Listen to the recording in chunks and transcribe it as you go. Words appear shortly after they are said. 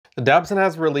So Dabbsson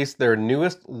has released their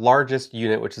newest, largest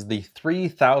unit, which is the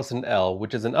 3000L,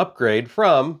 which is an upgrade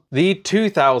from the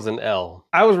 2000L.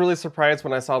 I was really surprised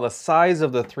when I saw the size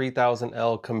of the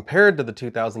 3000L compared to the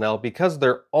 2000L because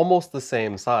they're almost the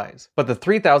same size. But the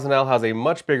 3000L has a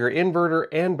much bigger inverter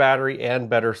and battery and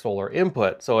better solar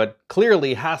input, so it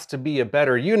clearly has to be a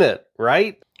better unit,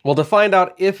 right? Well, to find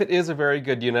out if it is a very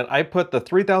good unit, I put the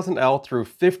 3000L through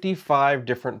 55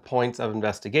 different points of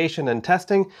investigation and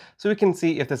testing so we can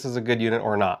see if this is a good unit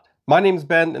or not. My name's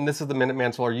Ben, and this is the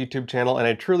Minuteman Solar YouTube channel, and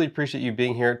I truly appreciate you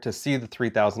being here to see the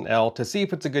 3000L, to see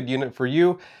if it's a good unit for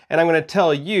you, and I'm going to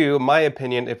tell you my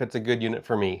opinion if it's a good unit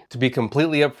for me. To be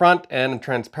completely upfront and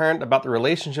transparent about the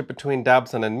relationship between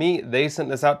Dabbsson and me, they sent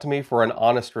this out to me for an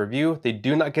honest review. They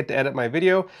do not get to edit my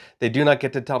video. They do not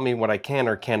get to tell me what I can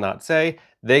or cannot say.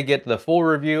 They get the full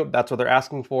review. That's what they're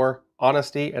asking for.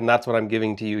 Honesty, and that's what I'm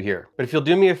giving to you here. But if you'll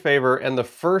do me a favor, and the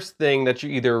first thing that you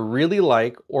either really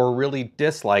like or really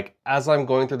dislike as I'm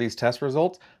going through these test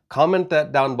results, comment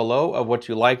that down below of what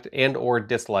you liked and or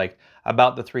disliked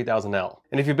about the 3000L.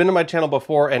 And if you've been to my channel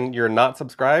before and you're not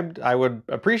subscribed, I would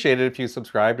appreciate it if you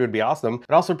subscribed. It would be awesome.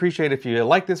 I'd also appreciate if you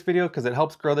like this video because it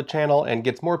helps grow the channel and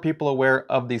gets more people aware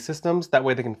of these systems. That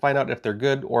way they can find out if they're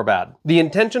good or bad. The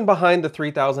intention behind the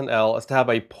 3000L is to have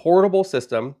a portable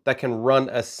system that can run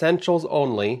essentials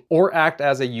only or act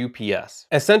as a UPS.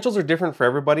 Essentials are different for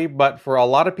everybody, but for a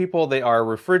lot of people they are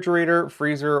refrigerator,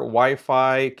 freezer,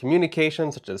 Wi-Fi,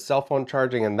 communication such as cell phone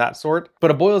charging and that sort.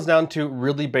 But it boils down to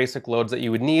really basic loads that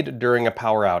you would need during a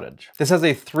power outage. This has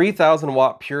a 3000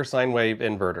 watt pure sine wave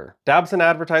inverter. Dabbsson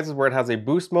advertises where it has a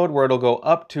boost mode where it'll go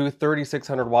up to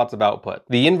 3600 watts of output.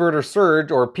 The inverter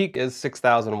surge or peak is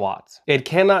 6000 watts. It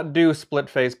cannot do split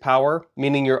phase power,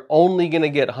 meaning you're only going to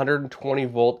get 120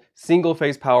 volt single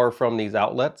phase power from these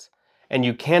outlets, and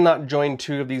you cannot join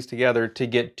two of these together to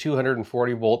get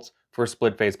 240 volts for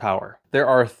split phase power. There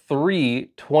are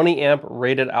 3 20 amp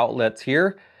rated outlets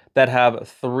here that have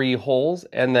 3 holes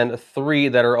and then 3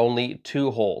 that are only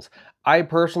 2 holes. I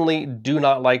personally do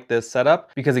not like this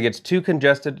setup because it gets too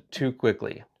congested too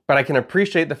quickly. But I can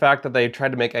appreciate the fact that they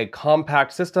tried to make a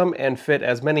compact system and fit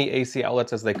as many AC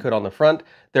outlets as they could on the front.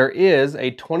 There is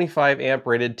a 25 amp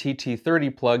rated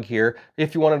TT30 plug here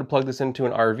if you wanted to plug this into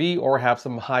an RV or have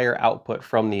some higher output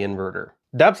from the inverter.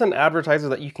 Dabbsson advertises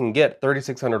that you can get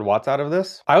 3600 watts out of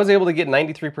this. I was able to get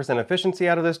 93% efficiency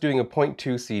out of this doing a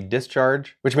 0.2C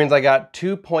discharge, which means I got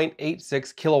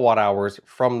 2.86 kilowatt hours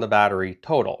from the battery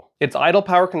total. Its idle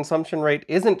power consumption rate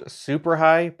isn't super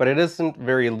high, but it isn't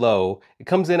very low. It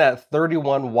comes in at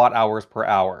 31 watt hours per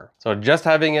hour. So just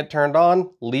having it turned on,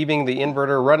 leaving the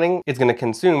inverter running, it's going to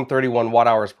consume 31 watt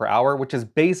hours per hour, which is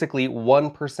basically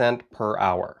 1% per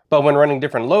hour. But when running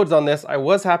different loads on this, I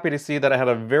was happy to see that I had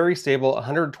a very stable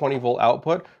 120 volt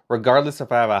output, regardless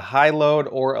if I have a high load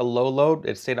or a low load,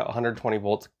 it stayed at 120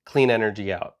 volts, clean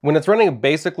energy out. When it's running a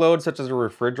basic load such as a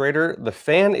refrigerator, the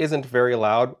fan isn't very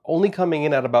loud, only coming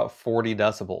in at about 40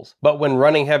 decibels. But when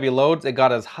running heavy loads, it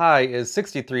got as high as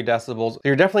 63 decibels. So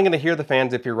you're definitely going to hear the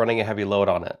fans if you're running a heavy load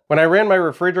on it. When I ran my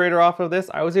refrigerator off of this,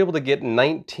 I was able to get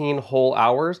 19 whole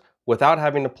hours without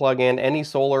having to plug in any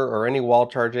solar or any wall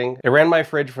charging. It ran my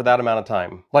fridge for that amount of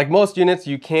time. Like most units,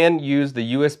 you can use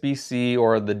the USB-C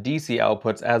or the DC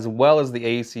outputs as well as the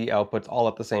AC outputs all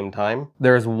at the same time.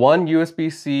 There's one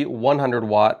USB-C 100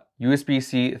 watt,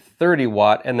 USB-C 30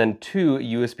 watt, and then 2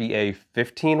 USB-A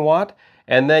 15 watt.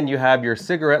 And then you have your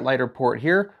cigarette lighter port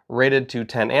here, rated to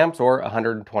 10 amps or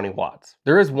 120 watts.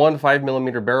 There is one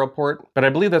 5mm barrel port, but I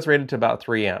believe that's rated to about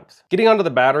 3 amps. Getting onto the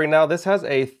battery now, this has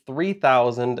a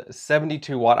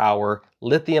 3072 watt hour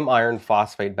lithium iron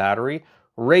phosphate battery,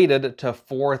 rated to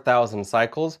 4000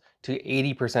 cycles to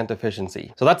 80%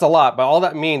 efficiency. So that's a lot, but all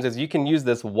that means is you can use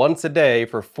this once a day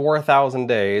for 4,000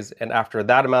 days, and after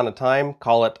that amount of time,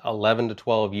 call it 11 to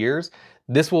 12 years,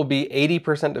 this will be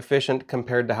 80% efficient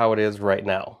compared to how it is right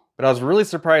now. But I was really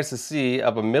surprised to see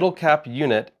of a middle cap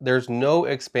unit, there's no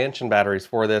expansion batteries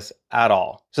for this at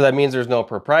all. So that means there's no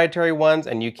proprietary ones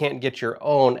and you can't get your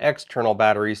own external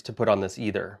batteries to put on this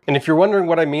either. And if you're wondering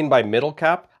what I mean by middle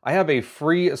cap, I have a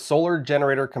free solar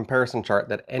generator comparison chart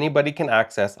that anybody can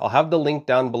access. I'll have the link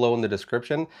down below in the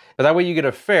description, but that way you get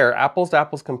a fair apples to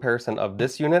apples comparison of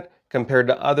this unit compared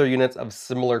to other units of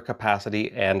similar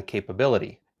capacity and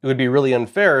capability. It would be really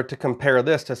unfair to compare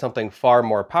this to something far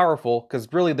more powerful because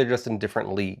really they're just in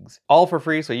different leagues. All for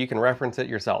free so you can reference it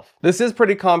yourself. This is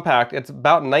pretty compact. It's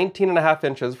about 19.5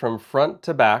 inches from front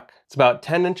to back. It's about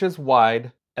 10 inches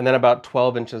wide, and then about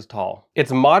 12 inches tall.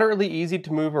 It's moderately easy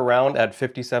to move around at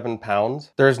 57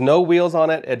 pounds. There's no wheels on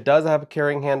it. It does have a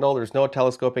carrying handle. There's no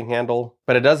telescoping handle,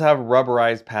 but it does have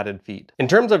rubberized padded feet. In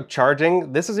terms of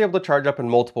charging, this is able to charge up in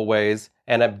multiple ways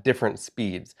and at different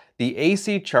speeds. The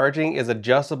AC charging is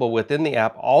adjustable within the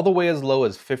app all the way as low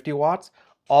as 50 watts,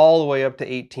 all the way up to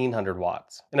 1800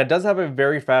 watts. And it does have a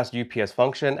very fast UPS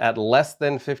function at less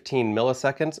than 15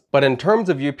 milliseconds. But in terms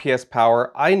of UPS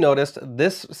power, I noticed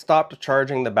this stopped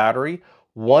charging the battery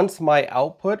once my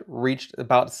output reached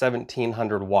about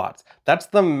 1700 watts. That's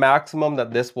the maximum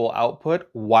that this will output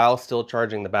while still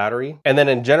charging the battery. And then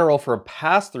in general, for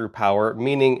pass-through power,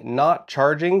 meaning not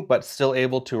charging but still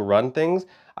able to run things,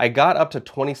 I got up to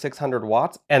 2600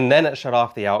 watts and then it shut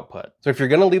off the output. So if you're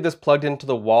gonna leave this plugged into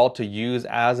the wall to use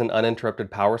as an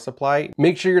uninterrupted power supply,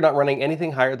 make sure you're not running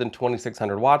anything higher than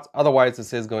 2600 watts, otherwise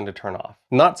this is going to turn off.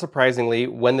 Not surprisingly,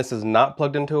 when this is not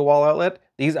plugged into a wall outlet,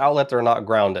 these outlets are not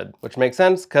grounded, which makes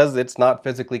sense because it's not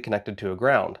physically connected to a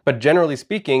ground. But generally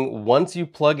speaking, once you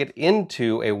plug it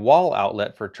into a wall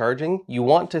outlet for charging, you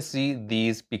want to see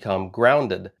these become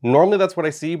grounded. Normally that's what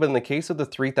I see, but in the case of the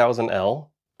 3000L,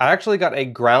 I actually got a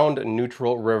ground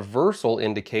neutral reversal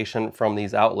indication from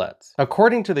these outlets.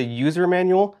 According to the user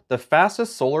manual, the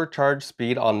fastest solar charge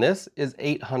speed on this is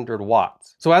 800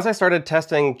 watts. So as I started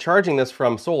testing charging this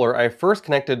from solar, I first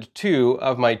connected 2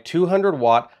 of my 200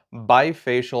 watt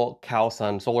bifacial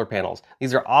CalSun solar panels.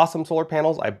 These are awesome solar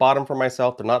panels. I bought them for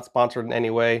myself. They're not sponsored in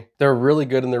any way. They're really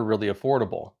good and they're really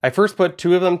affordable. I first put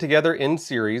 2 of them together in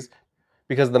series,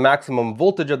 because the maximum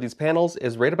voltage of these panels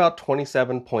is right about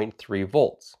 27.3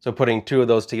 volts. So putting 2 of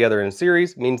those together in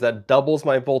series means that doubles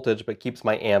my voltage but keeps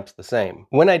my amps the same.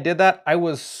 When I did that, I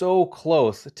was so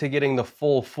close to getting the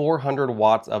full 400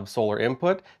 watts of solar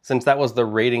input. Since that was the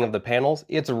rating of the panels,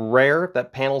 it's rare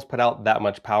that panels put out that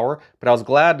much power, but I was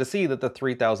glad to see that the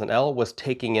 3000L was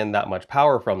taking in that much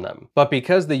power from them. But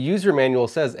because the user manual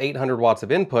says 800 watts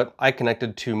of input, I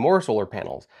connected 2 more solar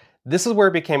panels. This is where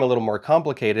it became a little more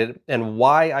complicated, and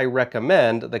why I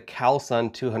recommend the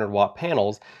CalSun 200 watt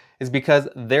panels is because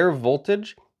their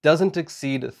voltage doesn't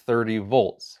exceed 30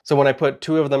 volts. So when I put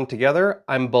 2 of them together,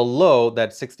 I'm below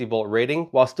that 60 volt rating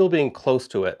while still being close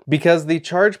to it. Because the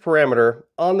charge parameter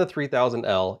on the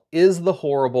 3000L is the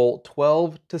horrible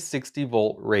 12 to 60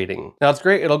 volt rating. Now it's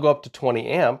great, it'll go up to 20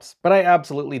 amps, but I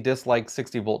absolutely dislike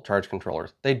 60 volt charge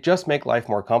controllers. They just make life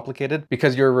more complicated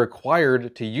because you're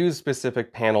required to use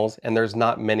specific panels and there's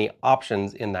not many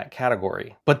options in that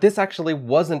category. But this actually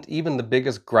wasn't even the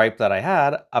biggest gripe that I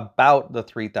had about the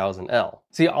 3000L.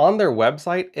 See, on their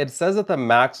website, it says that the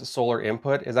max solar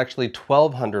input is actually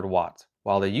 1200 watts,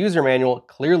 while the user manual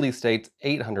clearly states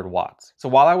 800 watts. So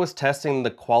while I was testing the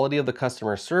quality of the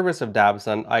customer service of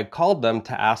Dabbsson, I called them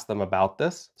to ask them about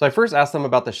this. So I first asked them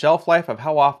about the shelf life of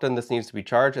how often this needs to be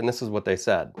charged, and this is what they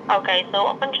said. Okay, so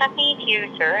upon checking it here,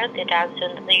 sir, the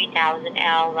Dabbsson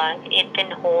 3000L, it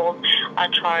can hold a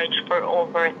charge for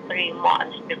over 3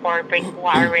 months before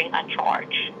requiring a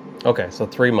charge. Okay, so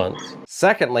 3 months.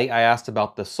 Secondly, I asked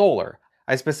about the solar.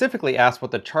 I specifically asked what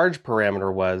the charge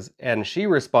parameter was, and she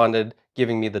responded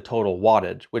giving me the total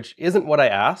wattage, which isn't what I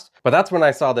asked, but that's when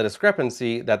I saw the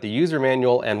discrepancy that the user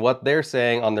manual and what they're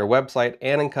saying on their website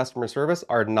and in customer service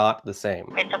are not the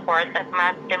same. It supports a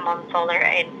maximum solar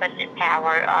input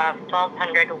power of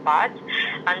 1200 watts,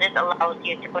 and this allows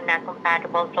you to connect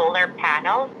compatible solar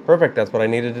panels. Perfect, that's what I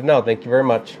needed to know. Thank you very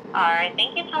much. Alright,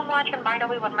 thank you so much, and by the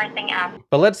way, one more thing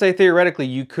But let's say theoretically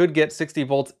you could get 60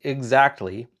 volts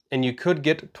exactly, and you could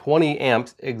get 20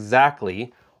 amps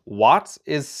exactly. Watts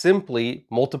is simply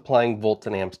multiplying volts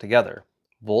and amps together.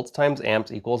 Volts times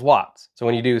amps equals watts. So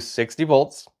when you do 60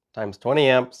 volts times 20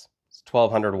 amps, it's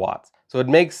 1200 watts. So it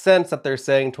makes sense that they're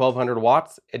saying 1200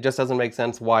 watts. It just doesn't make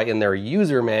sense why in their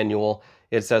user manual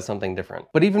it says something different.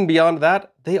 But even beyond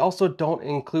that, they also don't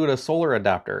include a solar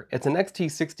adapter. It's an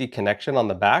XT60 connection on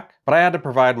the back, but I had to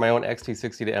provide my own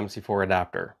XT60 to MC4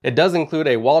 adapter. It does include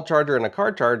a wall charger and a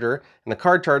car charger, and the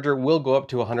car charger will go up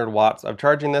to 100 watts of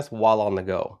charging this while on the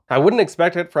go. I wouldn't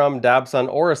expect it from Dabbsson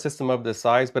or a system of this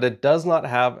size, but it does not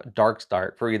have dark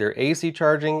start for either AC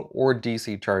charging or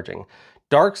DC charging.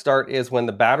 Dark start is when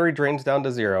the battery drains down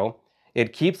to 0,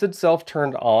 it keeps itself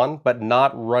turned on, but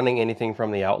not running anything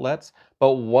from the outlets.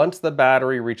 But once the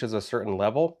battery reaches a certain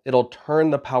level, it'll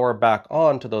turn the power back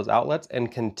on to those outlets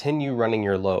and continue running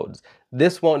your loads.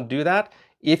 This won't do that.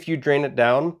 If you drain it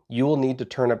down, you will need to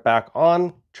turn it back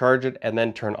on, charge it, and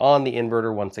then turn on the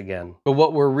inverter once again. But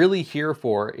what we're really here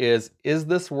for is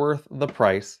this worth the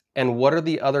price? And what are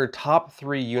the other top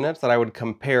 3 units that I would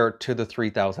compare to the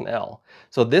 3000L?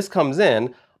 So this comes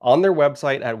in on their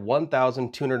website at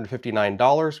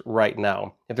 $1,259 right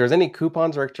now. If there's any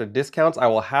coupons or extra discounts, I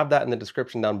will have that in the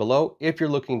description down below if you're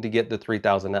looking to get the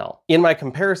 3000L. In my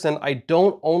comparison, I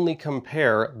don't only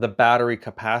compare the battery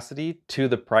capacity to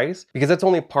the price because that's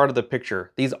only part of the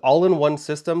picture. These all-in-one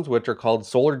systems, which are called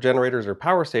solar generators or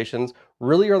power stations,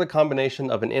 really are the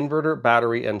combination of an inverter,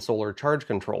 battery, and solar charge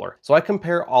controller. So I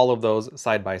compare all of those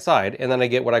side by side, and then I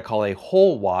get what I call a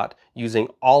whole watt using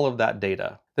all of that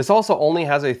data. This also only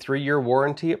has a 3-year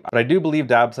warranty, but I do believe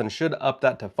Dabbsson should up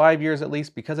that to 5 years at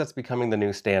least because that's becoming the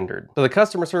new standard. So the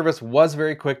customer service was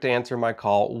very quick to answer my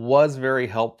call, was very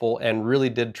helpful, and really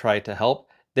did try to help.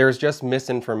 There's just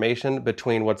misinformation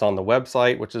between what's on the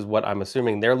website, which is what I'm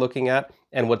assuming they're looking at,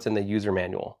 and what's in the user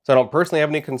manual. So I don't personally have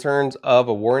any concerns of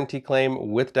a warranty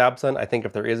claim with Dabbsson. I think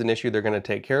if there is an issue, they're going to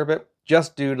take care of it,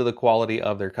 just due to the quality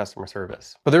of their customer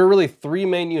service. But there are really 3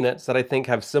 main units that I think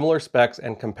have similar specs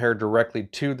and compare directly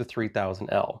to the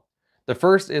 3000L. The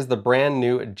first is the brand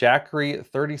new Jackery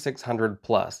 3600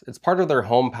 Plus. It's part of their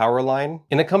home power line,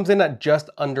 and it comes in at just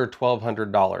under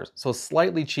 $1,200, so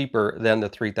slightly cheaper than the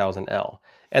 3000L.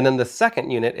 And then the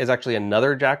second unit is actually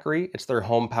another Jackery. It's their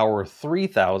Home Power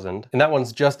 3000, and that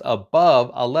one's just above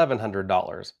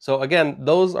 $1,100. So again,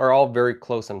 those are all very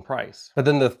close in price. But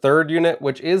then the third unit,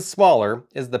 which is smaller,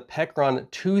 is the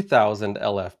Pecron 2000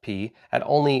 LFP at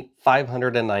only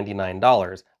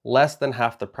 $599. Less than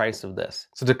half the price of this.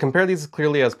 So to compare these as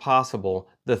clearly as possible,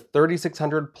 the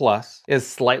 3600 Plus is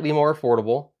slightly more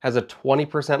affordable, has a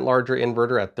 20% larger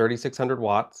inverter at 3600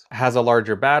 watts, has a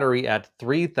larger battery at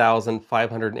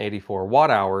 3,584 watt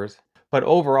hours, but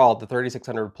overall, the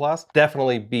 3600 Plus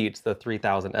definitely beats the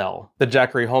 3000L. The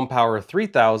Jackery Home Power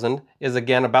 3000 is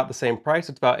again about the same price,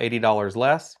 it's about $80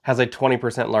 less, has a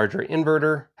 20% larger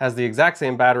inverter, has the exact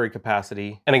same battery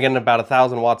capacity, and again about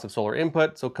 1,000 watts of solar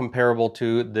input, so comparable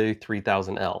to the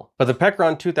 3000L. But the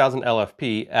Pecron 2000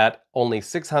 LFP at only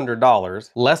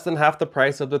 $600, less than half the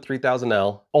price of the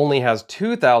 3000L, only has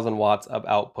 2,000 watts of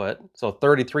output, so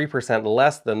 33%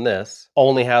 less than this,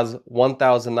 only has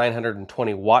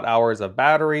 1,920 watt hours of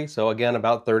battery, so again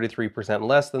about 33%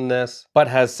 less than this, but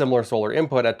has similar solar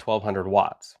input at 1,200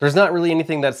 watts. There's not really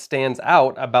anything that stands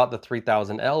out about the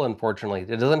 3000L, unfortunately.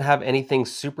 It doesn't have anything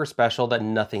super special that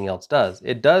nothing else does.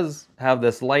 It does have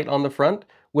this light on the front,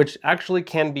 which actually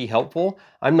can be helpful.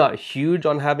 I'm not huge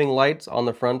on having lights on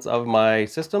the fronts of my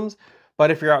systems,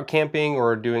 but if you're out camping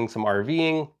or doing some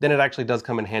RVing, then it actually does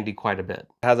come in handy quite a bit.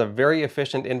 It has a very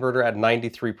efficient inverter at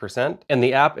 93%, and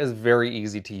the app is very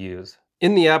easy to use.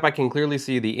 In the app, I can clearly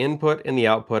see the input and the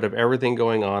output of everything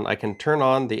going on. I can turn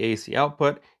on the AC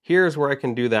output. Here's where I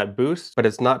can do that boost, but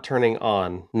it's not turning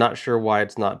on. Not sure why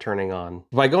it's not turning on.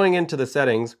 By going into the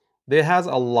settings, it has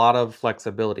a lot of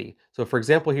flexibility. So for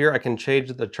example, here I can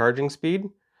change the charging speed.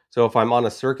 So if I'm on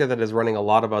a circuit that is running a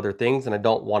lot of other things and I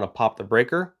don't want to pop the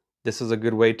breaker, this is a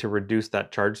good way to reduce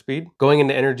that charge speed. Going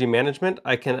into energy management,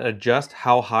 I can adjust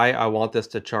how high I want this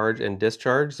to charge and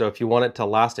discharge. So if you want it to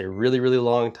last a really, really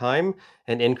long time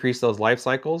and increase those life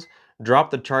cycles,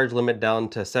 drop the charge limit down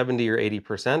to 70 or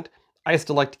 80%. I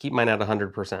still like to keep mine at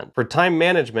 100%. For time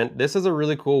management, this is a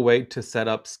really cool way to set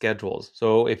up schedules.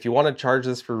 So if you want to charge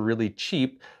this for really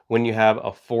cheap when you have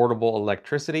affordable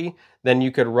electricity, then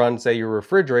you could run, say, your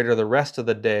refrigerator the rest of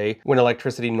the day when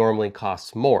electricity normally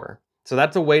costs more. So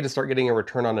that's a way to start getting a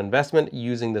return on investment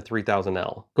using the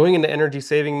 3000L. Going into energy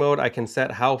saving mode, I can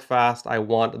set how fast I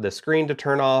want the screen to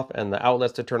turn off and the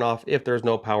outlets to turn off if there's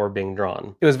no power being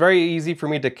drawn. It was very easy for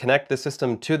me to connect the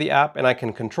system to the app, and I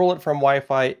can control it from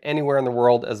Wi-Fi anywhere in the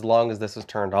world as long as this is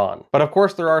turned on. But of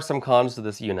course, there are some cons to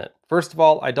this unit. First of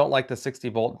all, I don't like the 60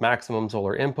 volt maximum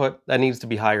solar input. That needs to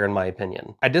be higher in my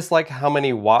opinion. I dislike how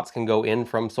many watts can go in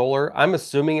from solar. I'm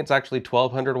assuming it's actually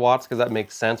 1,200 watts because that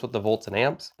makes sense with the volts and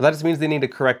amps. But that just means they need to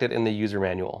correct it in the user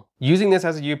manual. Using this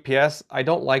as a UPS, I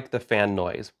don't like the fan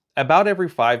noise. About every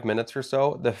 5 minutes or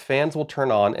so, the fans will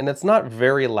turn on, and it's not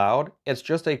very loud, it's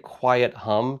just a quiet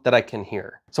hum that I can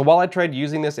hear. So while I tried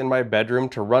using this in my bedroom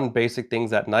to run basic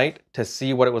things at night to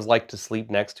see what it was like to sleep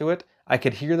next to it, I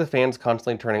could hear the fans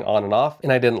constantly turning on and off,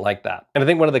 and I didn't like that. And I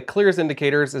think one of the clearest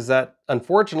indicators is that,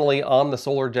 unfortunately, on the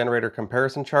solar generator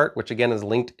comparison chart, which again is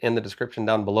linked in the description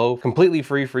down below, completely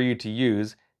free for you to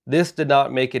use, this did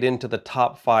not make it into the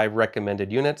top 5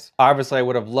 recommended units. Obviously, I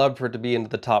would have loved for it to be into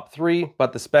the top 3,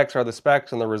 but the specs are the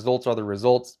specs and the results are the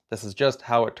results. This is just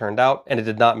how it turned out, and it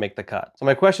did not make the cut. So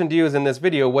my question to you is, in this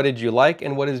video, what did you like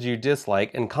and what did you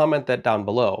dislike? And comment that down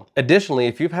below. Additionally,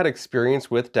 if you've had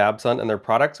experience with Dabbsson and their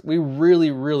products, we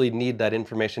really need that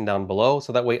information down below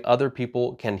so that way other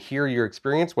people can hear your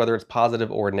experience, whether it's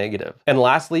positive or negative. And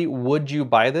lastly, would you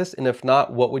buy this? And if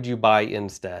not, what would you buy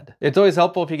instead? It's always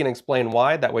helpful if you can explain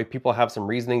why. That That way people have some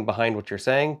reasoning behind what you're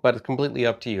saying, but it's completely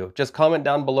up to you. Just comment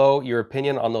down below your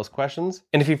opinion on those questions.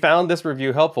 And if you found this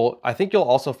review helpful, I think you'll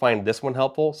also find this one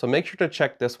helpful. So make sure to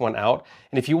check this one out.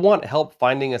 And if you want help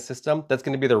finding a system that's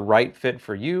going to be the right fit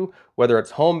for you, whether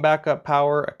it's home backup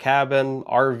power, a cabin,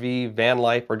 RV, van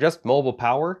life, or just mobile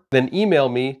power, then email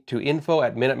me to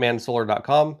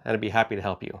info@minutemansolar.com and I'd be happy to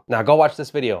help you. Now go watch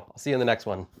this video. I'll see you in the next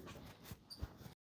one.